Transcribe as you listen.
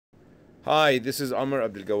Hi, this is Amr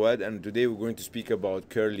Abdelgawad, and today we're going to speak about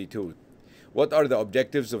curly toes. What are the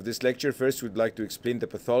objectives of this lecture? First, we'd like to explain the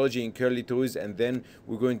pathology in curly toes, and then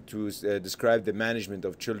we're going to describe the management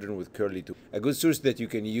of children with curly toes. A good source that you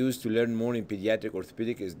can use to learn more in pediatric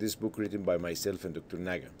orthopedic is this book written by myself and Dr.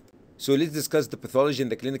 Naga. So let's discuss the pathology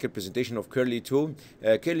and the clinical presentation of curly toe.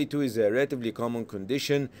 Curly toe is a relatively common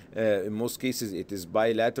condition. In most cases, it is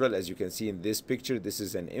bilateral, as you can see in this picture. This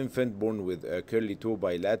is an infant born with curly toe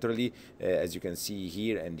bilaterally, as you can see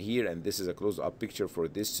here, and this is a close-up picture for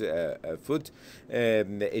this foot.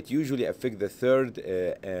 It usually affects the third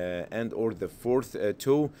and or the fourth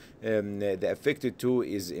toe. The affected toe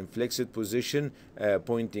is in flexed position,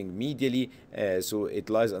 pointing medially, so it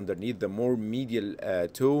lies underneath the more medial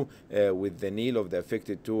toe, with the nail of the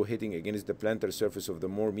affected toe hitting against the plantar surface of the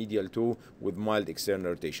more medial toe with mild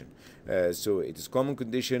external rotation. So it is common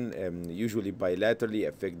condition, usually bilaterally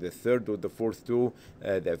affect the third or the fourth toe.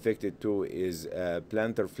 The affected toe is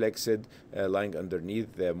plantar flexed, lying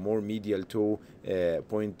underneath the more medial toe,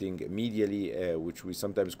 pointing medially, which we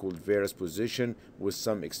sometimes call varus position with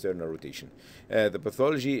some external rotation. The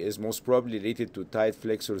pathology is most probably related to tight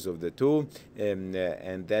flexors of the toe, and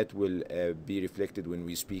that will be reflected when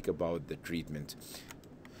we speak about the treatment.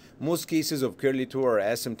 Most cases of curly toe are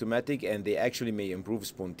asymptomatic and they actually may improve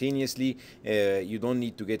spontaneously. You don't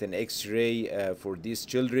need to get an x-ray for these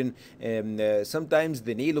children. Sometimes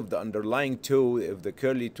the nail of the underlying toe of the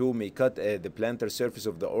curly toe may cut the plantar surface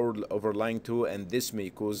of the overlying toe, and this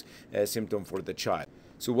may cause a symptom for the child.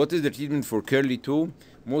 So what is the treatment for curly toe?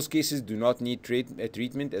 Most cases do not need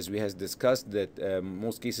treatment, as we have discussed that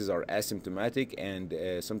most cases are asymptomatic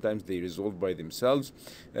and sometimes they resolve by themselves.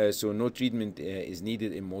 So no treatment is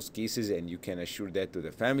needed in most cases, and you can assure that to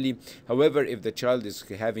the family. However, if the child is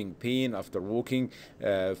having pain after walking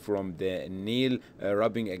from the nail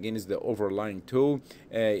rubbing against the overlying toe,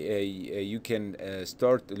 you can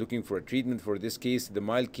start looking for a treatment for this case. The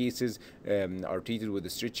mild cases are treated with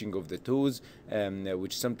the stretching of the toes,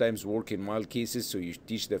 which sometimes work in mild cases, so you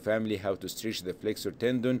teach the family how to stretch the flexor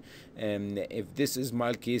tendon. If this is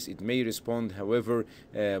mild case, it may respond. However,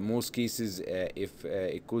 most cases, if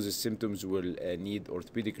it causes symptoms, will need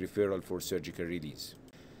orthopedic referral for surgical release.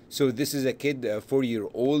 So this is a kid,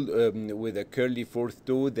 4-year-old, with a curly fourth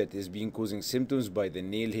toe that is being causing symptoms by the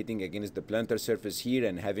nail hitting against the plantar surface here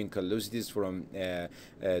and having callosities from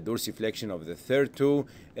dorsiflexion of the third toe.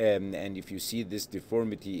 And if you see, this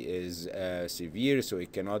deformity is severe, so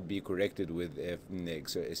it cannot be corrected with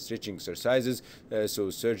stretching exercises. So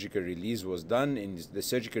surgical release was done. In the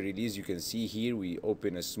surgical release, you can see here we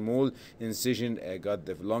open a small incision, got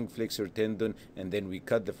the long flexor tendon, and then we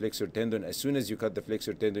cut the flexor tendon. As soon as you cut the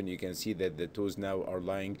flexor tendon, you can see that the toes now are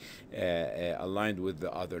lying aligned with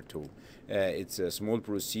the other toe. It's a small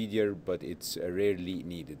procedure, but it's rarely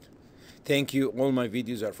needed. Thank you. All my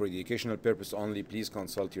videos are for educational purpose only. Please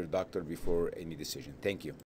consult your doctor before any decision. Thank you.